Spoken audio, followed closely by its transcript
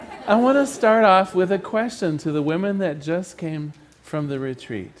I want to start off with a question to the women that just came from the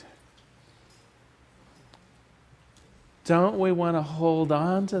retreat. Don't we want to hold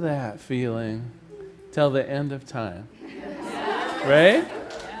on to that feeling till the end of time? Right?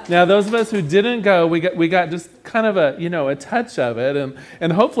 Now, those of us who didn't go, we got just kind of a touch of it,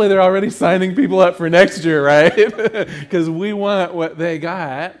 and hopefully they're already signing people up for next year, right? Because we want what they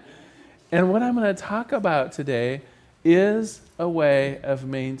got. And what I'm going to talk about today is a way of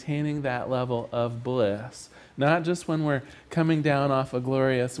maintaining that level of bliss. Not just when we're coming down off a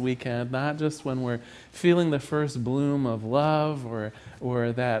glorious weekend, not just when we're feeling the first bloom of love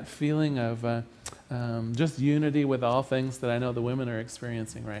or that feeling of just unity with all things that I know the women are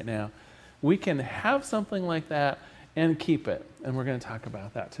experiencing right now. We can have something like that and keep it. And we're going to talk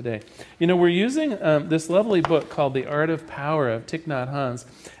about that today. You know, we're using this lovely book called The Art of Power of Thich Nhat Hanh.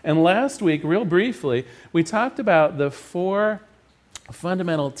 And last week, real briefly, we talked about the 4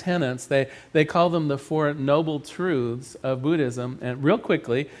 fundamental tenets. They call them the 4 noble truths of Buddhism. And real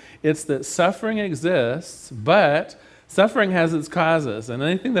quickly, it's that suffering exists, but suffering has its causes. And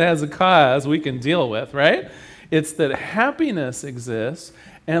anything that has a cause, we can deal with, right? It's that happiness exists,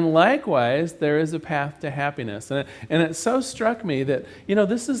 and likewise, there is a path to happiness. And it so struck me that,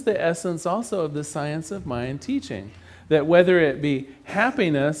 this is the essence also of the science of mind teaching. That whether it be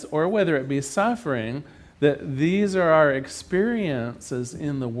happiness or whether it be suffering, that these are our experiences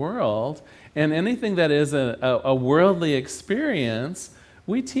in the world, and anything that is a worldly experience,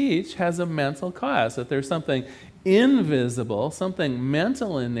 we teach has a mental cause, that there's something invisible, something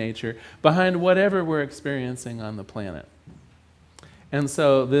mental in nature behind whatever we're experiencing on the planet. And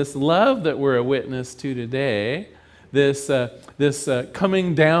so this love that we're a witness to today, this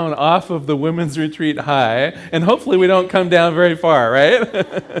coming down off of the women's retreat high, and hopefully we don't come down very far, right?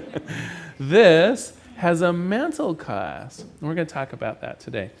 This has a mental cause. And we're going to talk about that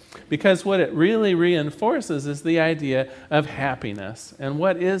today. Because what it really reinforces is the idea of happiness. And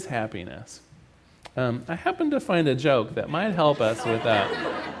what is happiness? I happened to find a joke that might help us with that.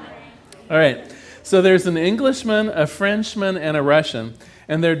 All right. So there's an Englishman, a Frenchman, and a Russian,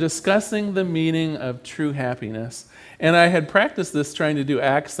 and they're discussing the meaning of true happiness. And I had practiced this trying to do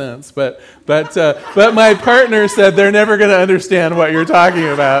accents, but my partner said they're never going to understand what you're talking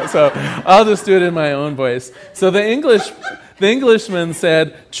about, so I'll just do it in my own voice. So the Englishman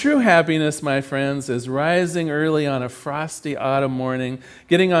said, "True happiness, my friends, is rising early on a frosty autumn morning,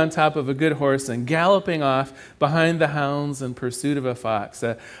 getting on top of a good horse and galloping off behind the hounds in pursuit of a fox.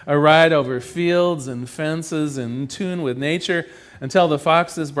 A ride over fields and fences in tune with nature until the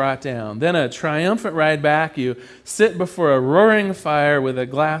fox is brought down. Then a triumphant ride back. You sit before a roaring fire with a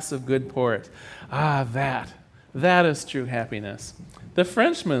glass of good port. Ah, that is true happiness." The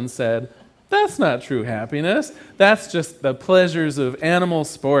Frenchman said, "That's not true happiness. That's just the pleasures of animal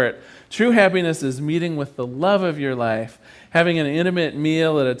sport. True happiness is meeting with the love of your life, having an intimate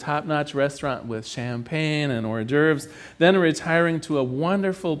meal at a top-notch restaurant with champagne and hors d'oeuvres, then retiring to a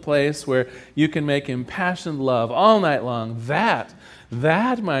wonderful place where you can make impassioned love all night long. That,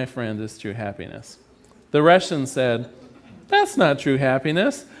 my friend, is true happiness." The Russian said, "That's not true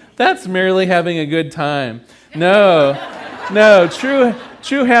happiness. That's merely having a good time. No,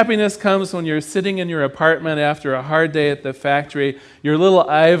 True happiness comes when you're sitting in your apartment after a hard day at the factory. Your little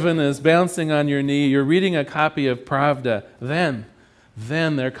Ivan is bouncing on your knee. You're reading a copy of Pravda. Then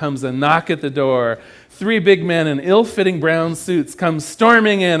there comes a knock at the door. 3 big men in ill-fitting brown suits come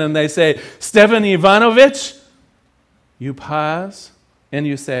storming in and they say, 'Stevan Ivanovich?' You pause and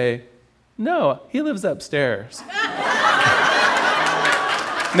you say, 'No, he lives upstairs.'"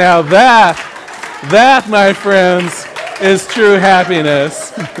 Now that, my friends, is true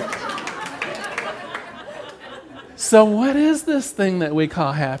happiness. So what is this thing that we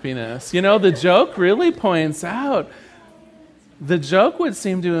call happiness? The joke really points out, the joke would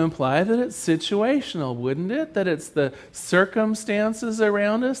seem to imply that it's situational, wouldn't it? That it's the circumstances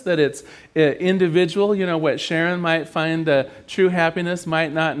around us, that it's individual. What Sharon might find true happiness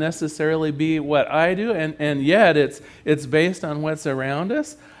might not necessarily be what I do, and yet it's based on what's around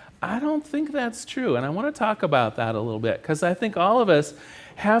us. I don't think that's true, and I want to talk about that a little bit, because I think all of us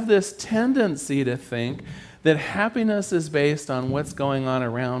have this tendency to think that happiness is based on what's going on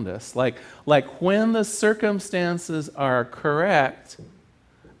around us. Like when the circumstances are correct,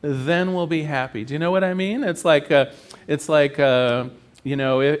 then we'll be happy. Do you know what I mean? It's like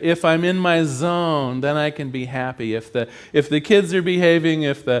if I'm in my zone, then I can be happy. If the kids are behaving,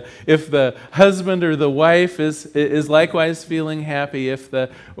 if the husband or the wife is likewise feeling happy, if the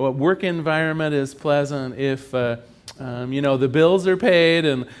work environment is pleasant, if the bills are paid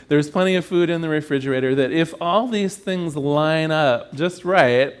and there's plenty of food in the refrigerator, that if all these things line up just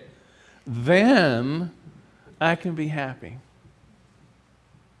right, then I can be happy.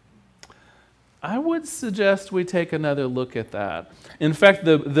 I would suggest we take another look at that. In fact,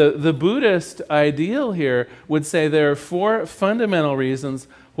 the Buddhist ideal here would say there are 4 fundamental reasons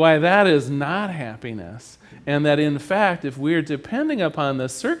why that is not happiness. And that in fact, if we're depending upon the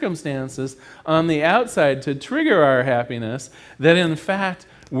circumstances on the outside to trigger our happiness, that in fact,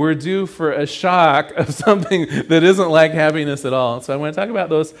 we're due for a shock of something that isn't like happiness at all. So I want to talk about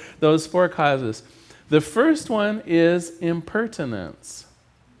those 4 causes. The first one is impertinence.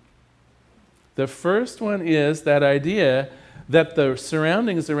 The first one is that idea that the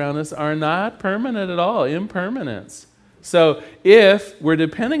surroundings around us are not permanent at all, impermanence. So if we're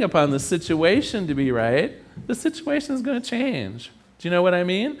depending upon the situation to be right, the situation is going to change. Do you know what I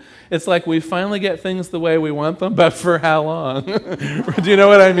mean? It's like we finally get things the way we want them, but for how long? Do you know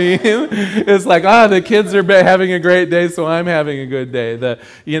what I mean? It's like, the kids are having a great day, so I'm having a good day.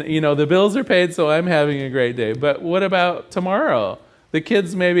 The bills are paid, so I'm having a great day. But what about tomorrow? The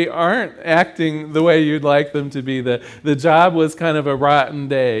kids maybe aren't acting the way you'd like them to be. The job was kind of a rotten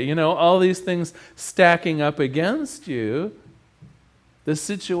day. All these things stacking up against you, the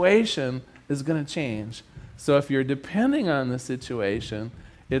situation is going to change. So if you're depending on the situation,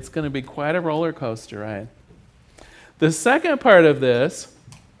 it's going to be quite a roller coaster ride. The second part of this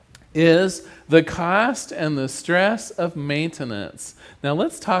is the cost and the stress of maintenance. Now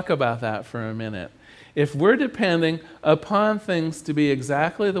let's talk about that for a minute. If we're depending upon things to be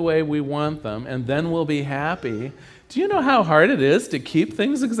exactly the way we want them, and then we'll be happy, do you know how hard it is to keep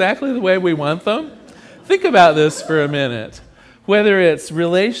things exactly the way we want them? Think about this for a minute. Whether it's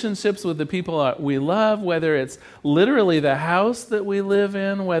relationships with the people we love, whether it's literally the house that we live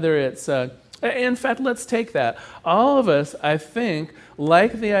in, whether it's... in fact, let's take that. All of us, I think,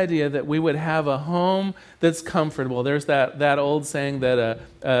 like the idea that we would have a home that's comfortable. There's that old saying that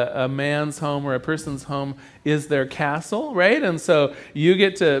a man's home or a person's home is their castle, right? And so you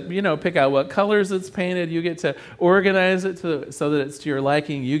get to, pick out what colors it's painted. You get to organize it so that it's to your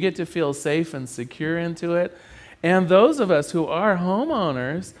liking. You get to feel safe and secure into it. And those of us who are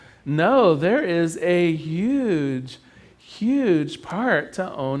homeowners know there is a huge part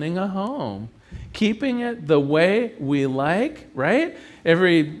to owning a home. Keeping it the way we like, right?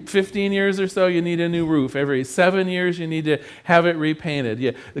 Every 15 years or so, you need a new roof. Every 7 years, you need to have it repainted.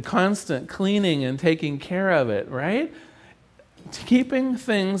 The constant cleaning and taking care of it, right? Keeping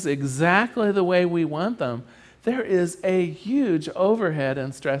things exactly the way we want them. There is a huge overhead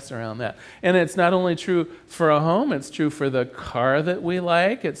and stress around that. And it's not only true for a home, it's true for the car that we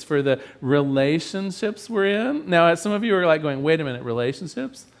like, it's for the relationships we're in. Now, some of you are like going, wait a minute,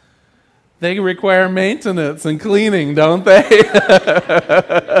 relationships? They require maintenance and cleaning, don't they?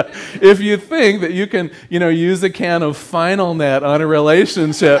 If you think that you can, use a can of Final Net on a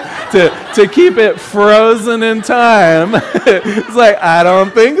relationship to keep it frozen in time, it's like, I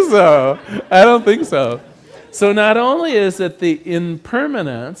don't think so. So not only is it the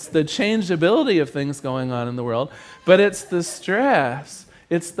impermanence, the changeability of things going on in the world, but it's the stress,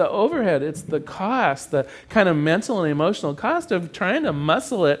 it's the overhead, it's the cost, the kind of mental and emotional cost of trying to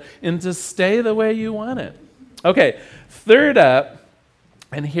muscle it and to stay the way you want it. Okay, third up,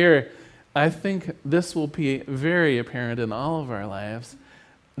 and here I think this will be very apparent in all of our lives,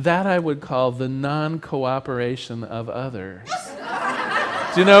 that I would call the non-cooperation of others.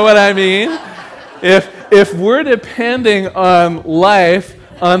 Do you know what I mean? If we're depending on life,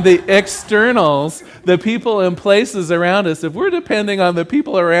 on the externals, the people and places around us, if we're depending on the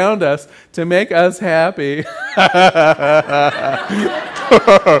people around us to make us happy, do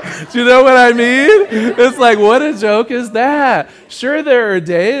you know what I mean? It's like, what a joke is that? Sure, there are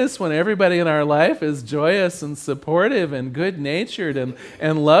days when everybody in our life is joyous and supportive and good-natured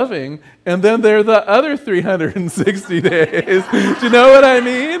and loving, and then there are the other 360 days. Do you know what I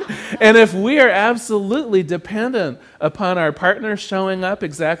mean? And if we are absolutely dependent upon our partner showing up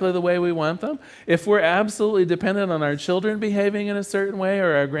exactly the way we want them, if we're absolutely dependent on our children behaving in a certain way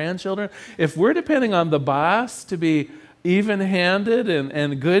or our grandchildren, if we're depending on the boss to be even-handed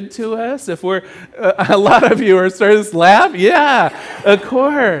and good to us, if we're, a lot of you are starting to laugh, yeah, of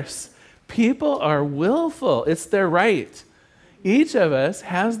course. People are willful. It's their right. Each of us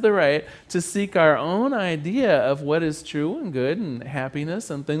has the right to seek our own idea of what is true and good and happiness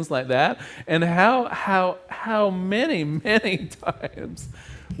and things like that, and how many times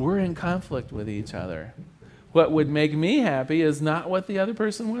we're in conflict with each other. What would make me happy is not what the other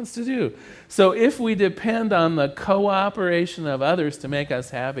person wants to do. So if we depend on the cooperation of others to make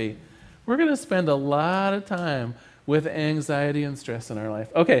us happy, we're going to spend a lot of time with anxiety and stress in our life.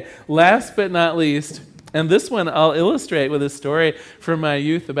 Okay, last but not least, and this one I'll illustrate with a story from my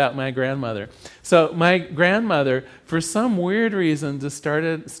youth about my grandmother. So my grandmother, for some weird reason, just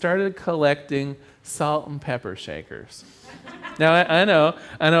started collecting salt and pepper shakers. Now I know,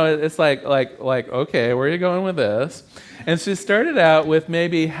 it's like okay, where are you going with this? And she started out with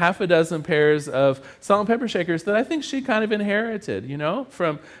maybe half a dozen pairs of salt and pepper shakers that I think she kind of inherited,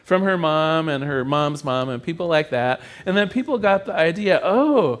 from her mom and her mom's mom and people like that. And then people got the idea,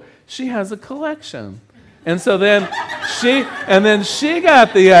 oh, she has a collection. And so then she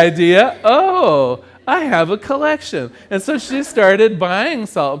got the idea, oh, I have a collection. And so she started buying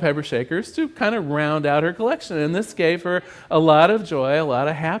salt and pepper shakers to kind of round out her collection. And this gave her a lot of joy, a lot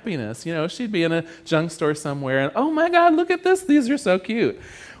of happiness. She'd be in a junk store somewhere and, oh my God, look at this. These are so cute.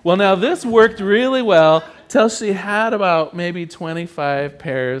 Well, now this worked really well till she had about maybe 25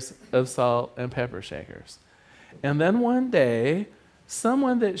 pairs of salt and pepper shakers. And then one day,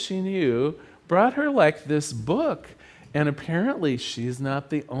 someone that she knew brought her like this book. And apparently she's not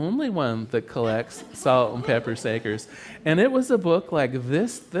the only one that collects salt and pepper shakers. And it was a book like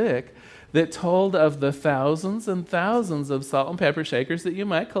this thick that told of the thousands and thousands of salt and pepper shakers that you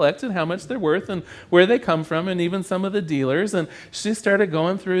might collect and how much they're worth and where they come from and even some of the dealers. And she started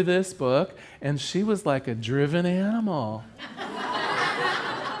going through this book and she was like a driven animal.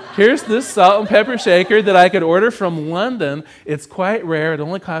 Here's this salt and pepper shaker that I could order from London. It's quite rare. It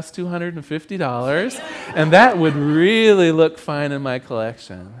only costs $250. And that would really look fine in my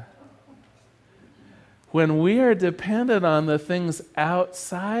collection. When we are dependent on the things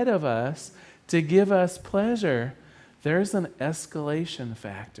outside of us to give us pleasure, there's an escalation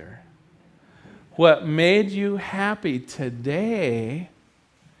factor. What made you happy today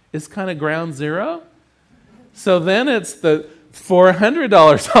is kind of ground zero. So then it's the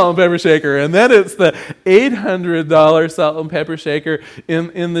 $400 salt and pepper shaker, and then it's the $800 salt and pepper shaker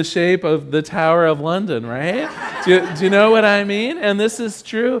in the shape of the Tower of London, right? Do you know what I mean? And this is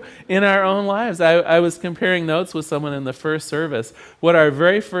true in our own lives. I was comparing notes with someone in the first service, what our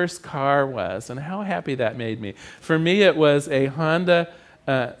very first car was, and how happy that made me. For me, it was a Honda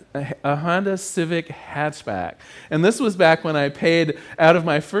Civic hatchback. And this was back when I paid, out of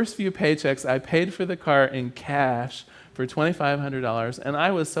my first few paychecks, I paid for the car in cash for $2,500, and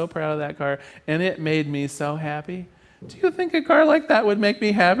I was so proud of that car, and it made me so happy. Do you think a car like that would make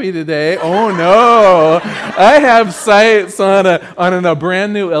me happy today? Oh no! I have sights on a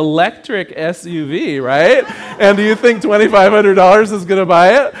brand new electric SUV, right? And do you think $2,500 is going to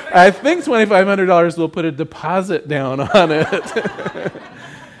buy it? I think $2,500 will put a deposit down on it.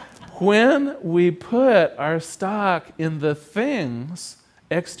 When we put our stock in the things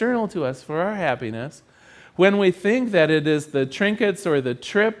external to us for our happiness, when we think that it is the trinkets or the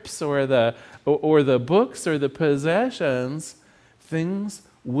trips or the books or the possessions, things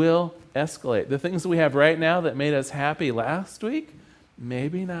will escalate. The things we have right now that made us happy last week,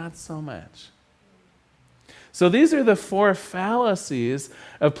 maybe not so much. So these are the 4 fallacies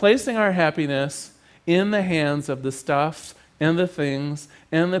of placing our happiness in the hands of the stuff and the things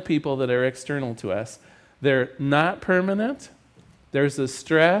and the people that are external to us. They're not permanent. There's a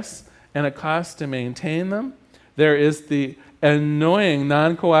stress and a cost to maintain them. There is the annoying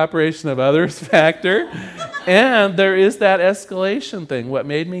non-cooperation of others factor. And there is that escalation thing. What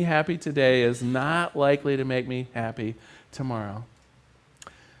made me happy today is not likely to make me happy tomorrow.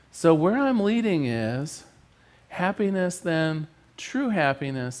 So where I'm leading is, happiness then, true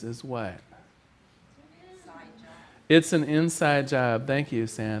happiness is what? It's an inside job. Thank you,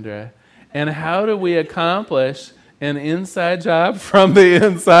 Sandra. And how do we accomplish an inside job from the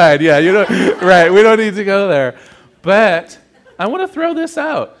inside? Yeah, right, we don't need to go there. But I want to throw this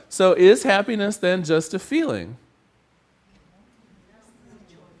out. So is happiness then just a feeling?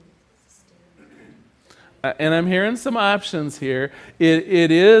 And I'm hearing some options here. It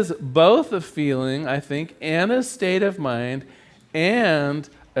is both a feeling, I think, and a state of mind, and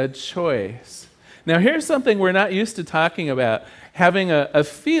a choice. Now, here's something we're not used to talking about. Having a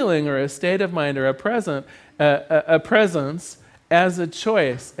feeling or a state of mind or a presence as a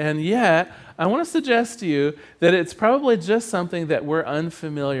choice. And yet, I want to suggest to you that it's probably just something that we're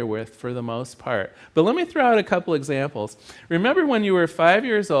unfamiliar with for the most part. But let me throw out a couple examples. Remember when you were 5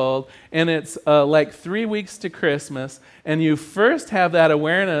 years old and it's like 3 weeks to Christmas, and you first have that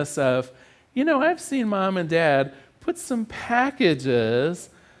awareness of, I've seen Mom and Dad put some packages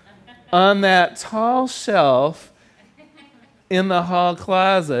on that tall shelf in the hall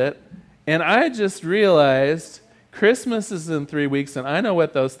closet, and I just realized Christmas is in 3 weeks, and I know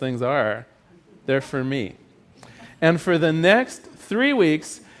what those things are. They're for me. And for the next 3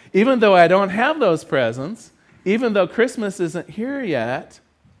 weeks, even though I don't have those presents, even though Christmas isn't here yet,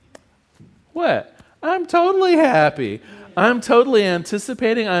 what? I'm totally happy. I'm totally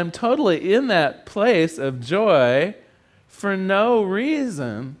anticipating. I'm totally in that place of joy for no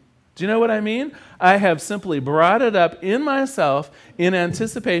reason. Do you know what I mean? I have simply brought it up in myself in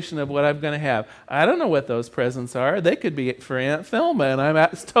anticipation of what I'm going to have. I don't know what those presents are. They could be for Aunt Thelma, and I'm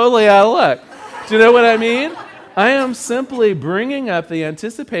totally out of luck. Do you know what I mean? I am simply bringing up the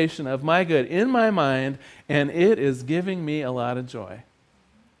anticipation of my good in my mind, and it is giving me a lot of joy.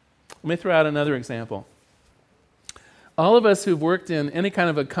 Let me throw out another example. All of us who've worked in any kind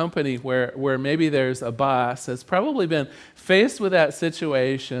of a company where maybe there's a boss has probably been faced with that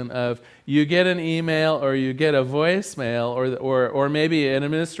situation of you get an email or you get a voicemail or maybe an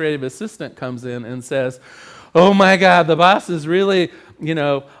administrative assistant comes in and says, oh my God, the boss is really,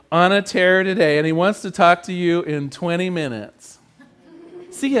 on a tear today and he wants to talk to you in 20 minutes.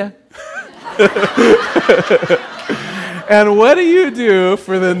 See ya. And what do you do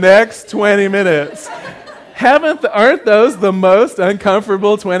for the next 20 minutes? Aren't those the most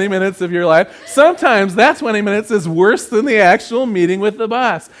uncomfortable 20 minutes of your life? Sometimes that 20 minutes is worse than the actual meeting with the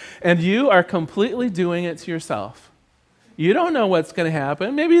boss. And you are completely doing it to yourself. You don't know what's going to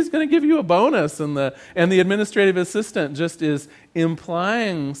happen. Maybe he's going to give you a bonus and the administrative assistant just is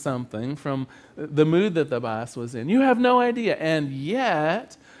implying something from the mood that the boss was in. You have no idea. And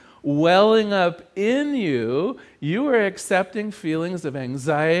yet, welling up in you, you are accepting feelings of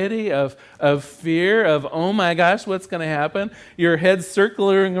anxiety, of fear, of, oh my gosh, what's going to happen? Your head's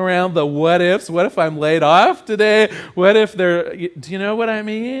circling around the what ifs. What if I'm laid off today? What if do you know what I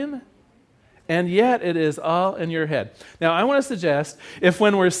mean? And yet it is all in your head. Now, I want to suggest, if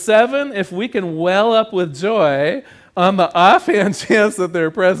when we're 7, if we can well up with joy on the offhand chance that there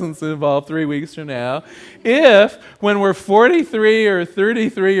are presents involved 3 weeks from now, if when we're 43 or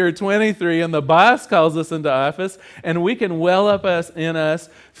 33 or 23 and the boss calls us into office and we can well up in us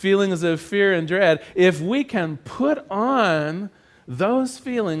feelings of fear and dread, if we can put on those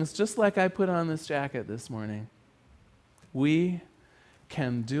feelings just like I put on this jacket this morning, we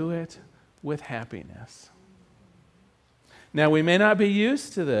can do it with happiness. Now, we may not be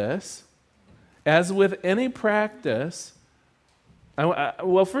used to this. As with any practice,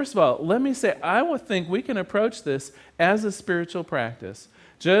 well, first of all, let me say, I would think we can approach this as a spiritual practice,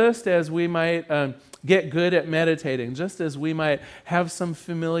 just as we might get good at meditating, just as we might have some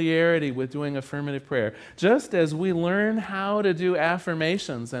familiarity with doing affirmative prayer, just as we learn how to do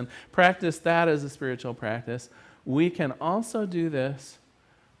affirmations and practice that as a spiritual practice, we can also do this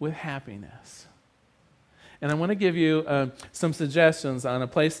with happiness. And I want to give you some suggestions on a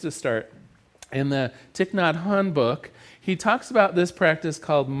place to start. In the Thich Nhat Hanh book, he talks about this practice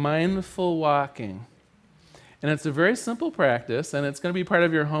called mindful walking. And it's a very simple practice, and it's going to be part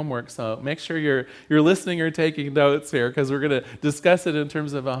of your homework, so make sure you're listening or taking notes here, because we're going to discuss it in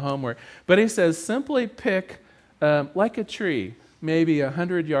terms of a homework. But he says, simply pick, like a tree, maybe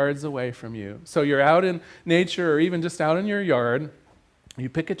 100 yards away from you. So you're out in nature or even just out in your yard, you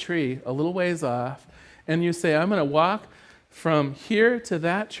pick a tree a little ways off, and you say, I'm going to walk from here to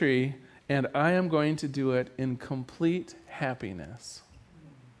that tree, and I am going to do it in complete happiness.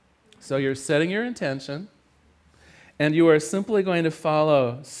 So you're setting your intention, and you are simply going to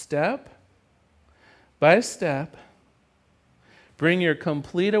follow step by step. Bring your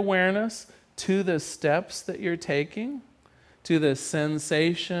complete awareness to the steps that you're taking, to the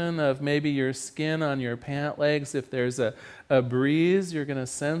sensation of maybe your skin on your pant legs. If there's a breeze, you're going to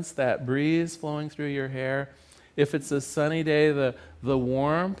sense that breeze flowing through your hair. If it's a sunny day, the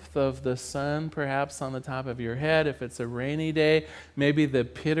warmth of the sun perhaps on the top of your head. If it's a rainy day, maybe the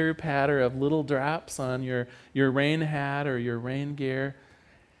pitter-patter of little drops on your rain hat or your rain gear.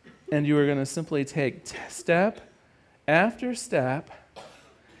 And you are going to simply take step after step,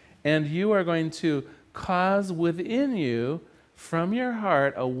 and you are going to cause within you, from your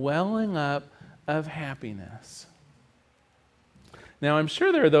heart, a welling up of happiness. Now, I'm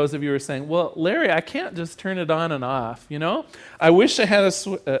sure there are those of you who are saying, well, Larry, I can't just turn it on and off, I wish I had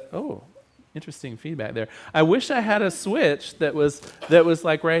interesting feedback there. I wish I had a switch that was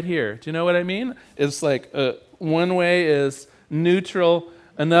like right here. Do you know what I mean? It's like one way is neutral,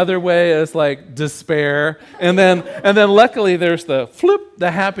 another way is like despair, and then luckily there's the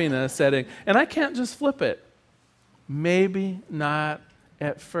happiness setting. And I can't just flip it. Maybe not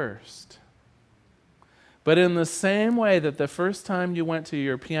at first. But in the same way that the first time you went to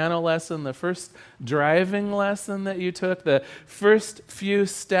your piano lesson, the first driving lesson that you took, the first few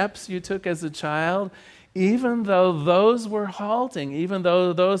steps you took as a child, even though those were halting, even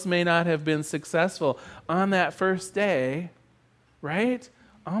though those may not have been successful on that first day, right?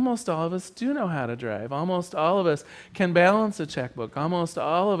 almost all of us do know how to drive. Almost all of us can balance a checkbook. Almost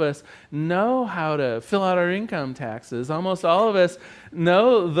all of us know how to fill out our income taxes. Almost all of us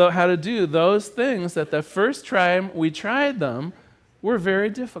know how to do those things that the first time we tried them were very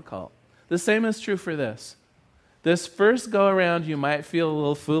difficult. The same is true for this. This first go around, you might feel a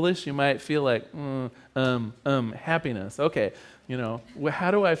little foolish. You might feel like, happiness. Okay,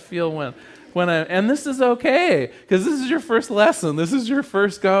 how do I feel when and this is okay, because this is your first lesson. This is your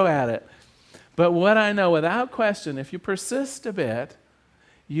first go at it. But what I know without question, if you persist a bit,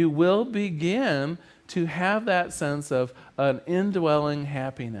 you will begin to have that sense of an indwelling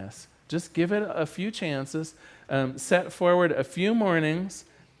happiness. Just give it a few chances. Set forward a few mornings.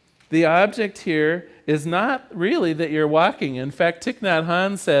 The object here is not really that you're walking. In fact, Thich Nhat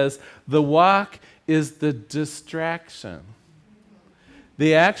Hanh says the walk is the distraction.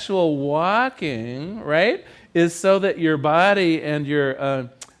 The actual walking, right, is so that your body and your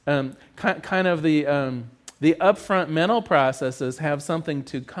kind of the upfront mental processes have something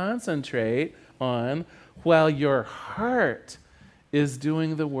to concentrate on, while your heart is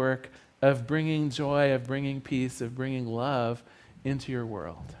doing the work of bringing joy, of bringing peace, of bringing love into your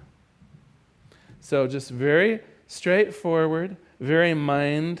world. So just very straightforward, very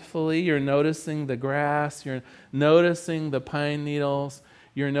mindfully, you're noticing the grass, you're noticing the pine needles,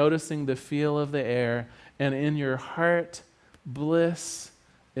 you're noticing the feel of the air, and in your heart, bliss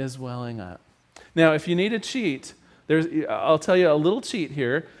is welling up. Now, if you need a cheat, I'll tell you a little cheat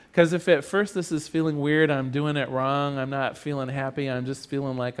here, because if at first this is feeling weird, I'm doing it wrong, I'm not feeling happy, I'm just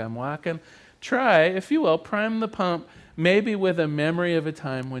feeling like I'm walking, try, if you will, prime the pump, maybe with a memory of a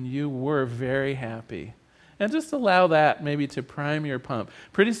time when you were very happy. And just allow that maybe to prime your pump.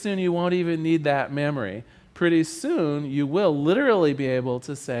 Pretty soon you won't even need that memory. Pretty soon you will literally be able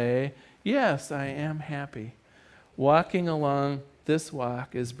to say, yes, I am happy. Walking along this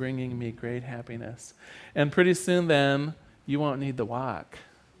walk is bringing me great happiness. And pretty soon then, you won't need the walk.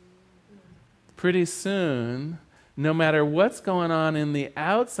 Pretty soon, no matter what's going on in the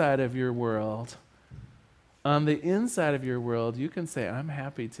outside of your world, on the inside of your world, you can say, I'm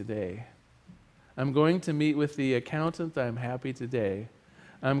happy today. I'm going to meet with the accountant, I'm happy today.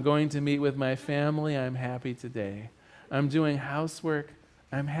 I'm going to meet with my family, I'm happy today. I'm doing housework,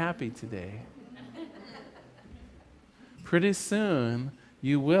 I'm happy today. Pretty soon,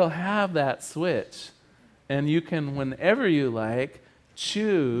 you will have that switch, and you can, whenever you like,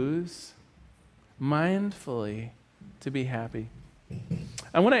 choose mindfully to be happy.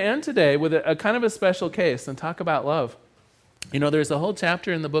 I want to end today with a kind of a special case and talk about love. There's a whole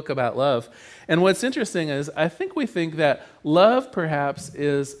chapter in the book about love. And what's interesting is I think we think that love perhaps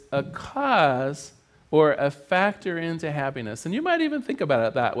is a cause or a factor into happiness. And you might even think about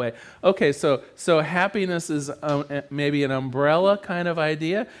it that way. Okay, so happiness is maybe an umbrella kind of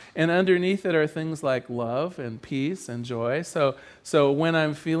idea, and underneath it are things like love and peace and joy. So when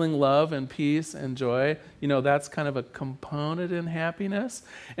I'm feeling love and peace and joy, that's kind of a component in happiness.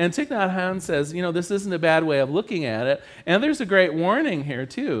 And Thich Nhat Hanh says, this isn't a bad way of looking at it. And there's a great warning here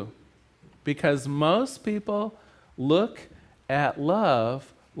too, because most people look at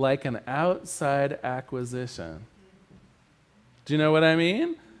love like an outside acquisition. Do you know what I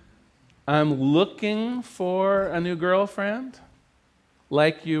mean? I'm looking for a new girlfriend,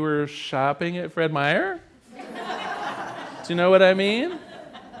 like you were shopping at Fred Meyer. Do you know what I mean?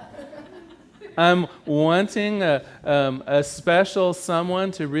 I'm wanting a special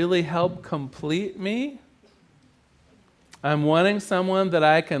someone to really help complete me. I'm wanting someone that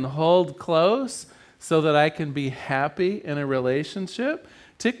I can hold close so that I can be happy in a relationship.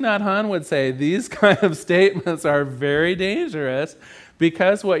 Thich Nhat Hanh would say these kind of statements are very dangerous,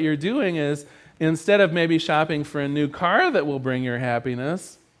 because what you're doing is, instead of maybe shopping for a new car that will bring your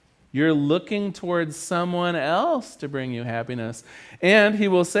happiness, you're looking towards someone else to bring you happiness. And he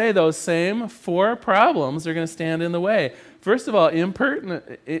will say those same 4 problems are going to stand in the way. First of all, impermanence.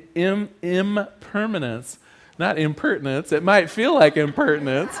 Not impertinence. It might feel like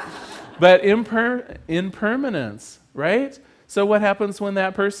impertinence, but impermanence, right? So what happens when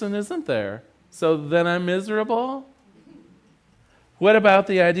that person isn't there? So then I'm miserable? What about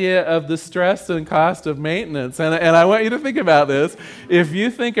the idea of the stress and cost of maintenance? And I want you to think about this. If you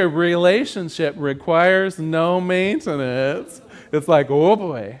think a relationship requires no maintenance, it's like, oh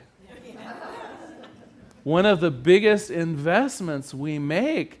boy. One of the biggest investments we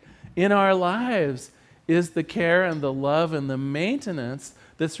make in our lives is the care and the love and the maintenance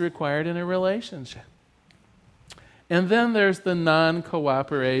that's required in a relationship. And then there's the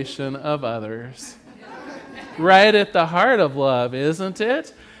non-cooperation of others. right at the heart of love, isn't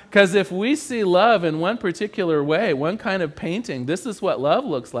it? Because if we see love in one particular way, one kind of painting, this is what love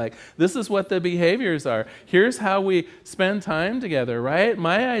looks like. This is what the behaviors are. Here's how we spend time together, right?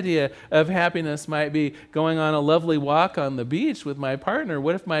 My idea of happiness might be going on a lovely walk on the beach with my partner.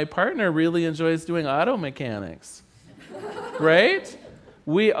 What if my partner really enjoys doing auto mechanics? Right?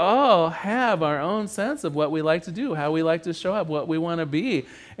 We all have our own sense of what we like to do, how we like to show up, what we want to be.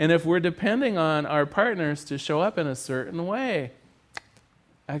 And if we're depending on our partners to show up in a certain way,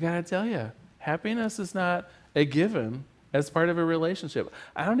 I got to tell you, happiness is not a given as part of a relationship.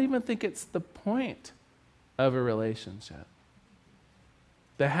 I don't even think it's the point of a relationship.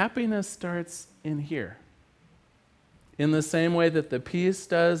 The happiness starts in here. In the same way that the peace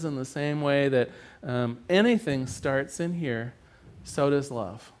does, in the same way that anything starts in here, so does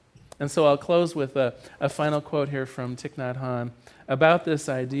love. And so I'll close with a final quote here from Thich Nhat Hanh about this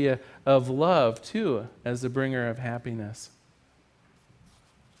idea of love, too, as a bringer of happiness.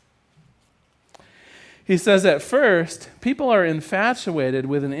 He says, at first, people are infatuated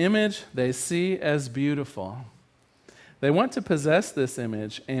with an image they see as beautiful. They want to possess this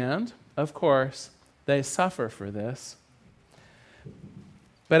image, and, of course, they suffer for this.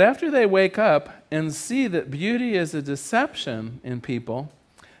 But after they wake up and see that beauty is a deception in people,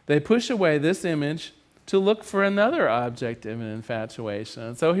 they push away this image to look for another object of an infatuation.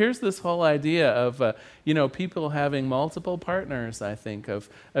 And so here's this whole idea of, people having multiple partners, I think, of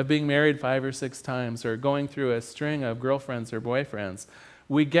being married 5 or 6 times or going through a string of girlfriends or boyfriends.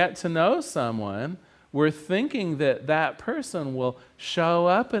 We get to know someone, we're thinking that that person will show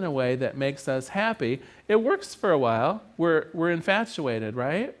up in a way that makes us happy. It works for a while. We're infatuated,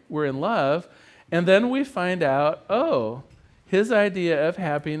 right? We're in love. And then we find out, his idea of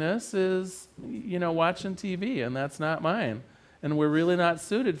happiness is, watching TV, and that's not mine. And we're really not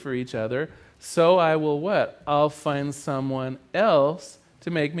suited for each other. So I will what? I'll find someone else to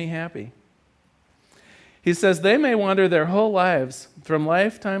make me happy. He says they may wander their whole lives, from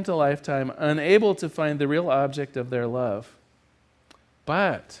lifetime to lifetime, unable to find the real object of their love.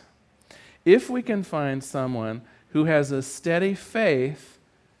 But if we can find someone who has a steady faith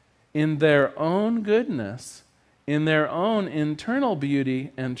in their own goodness, in their own internal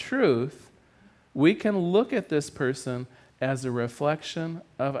beauty and truth, we can look at this person as a reflection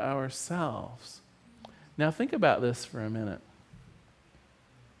of ourselves. Now think about this for a minute.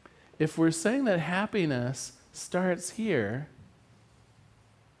 If we're saying that happiness starts here,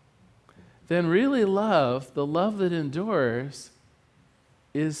 then really love, the love that endures,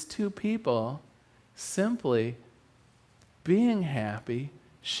 is 2 people simply being happy,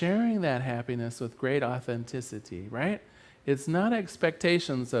 sharing that happiness with great authenticity, right? It's not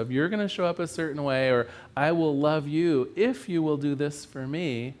expectations of you're going to show up a certain way or I will love you if you will do this for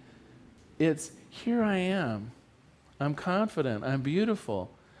me. It's here I am. I'm confident. I'm beautiful.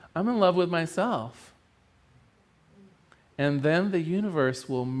 I'm in love with myself. And then the universe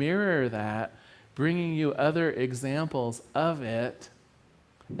will mirror that, bringing you other examples of it.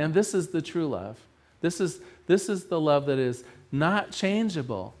 And this is the true love. This is the love that is not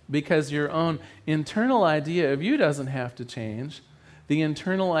changeable, because your own internal idea of you doesn't have to change. The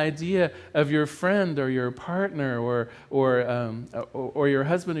internal idea of your friend or your partner or your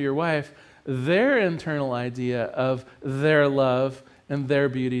husband or your wife, their internal idea of their love and their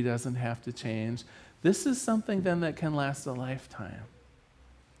beauty doesn't have to change. This is something then that can last a lifetime.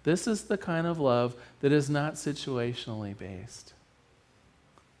 This is the kind of love that is not situationally based.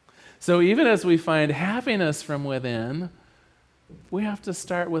 So even as we find happiness from within, we have to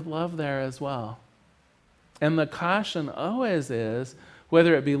start with love there as well. And the caution always is,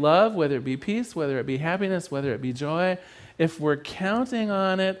 whether it be love, whether it be peace, whether it be happiness, whether it be joy, if we're counting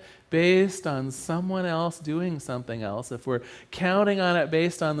on it based on someone else doing something else, if we're counting on it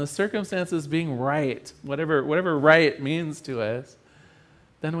based on the circumstances being right, whatever right means to us,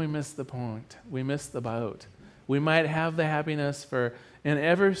 then we miss the point. We miss the boat. We might have the happiness for an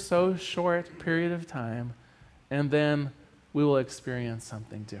ever so short period of time, and then we will experience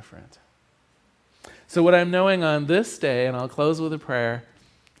something different. So what I'm knowing on this day, and I'll close with a prayer,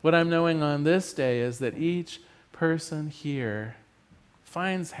 what I'm knowing on this day is that each person here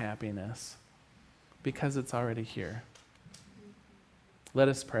finds happiness because it's already here. Let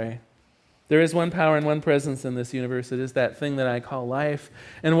us pray. There is one power and one presence in this universe. It is that thing that I call life.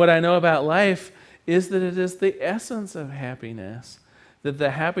 And what I know about life is that it is the essence of happiness. That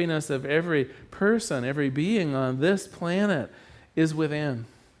the happiness of every person, every being on this planet is within.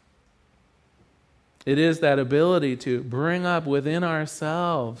 It is that ability to bring up within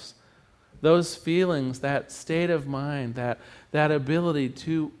ourselves those feelings, that state of mind, that ability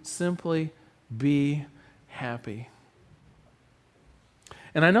to simply be happy.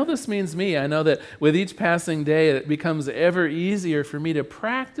 And I know this means me. I know that with each passing day, it becomes ever easier for me to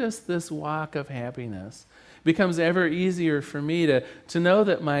practice this walk of happiness. It becomes ever easier for me to know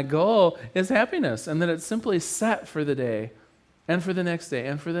that my goal is happiness and that it's simply set for the day and for the next day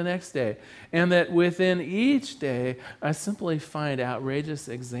and for the next day. And that within each day, I simply find outrageous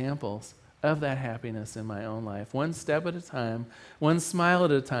examples of that happiness in my own life. One step at a time, one smile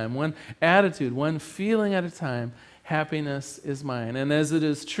at a time, one attitude, one feeling at a time. Happiness is mine. And as it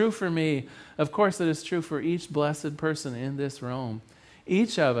is true for me, of course it is true for each blessed person in this room.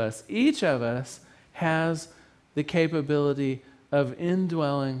 Each of us has the capability of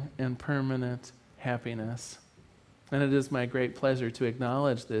indwelling and permanent happiness. And it is my great pleasure to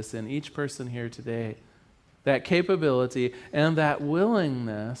acknowledge this in each person here today. That capability and that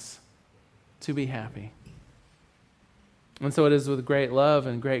willingness to be happy. And so it is with great love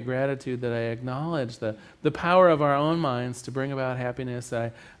and great gratitude that I acknowledge the power of our own minds to bring about happiness.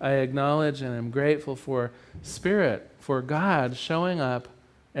 I acknowledge and am grateful for Spirit, for God showing up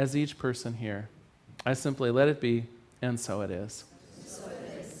as each person here. I simply let it be, and so it is. So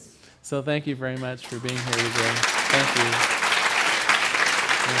it is. So thank you very much for being here today. Thank you.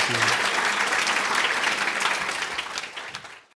 Thank you.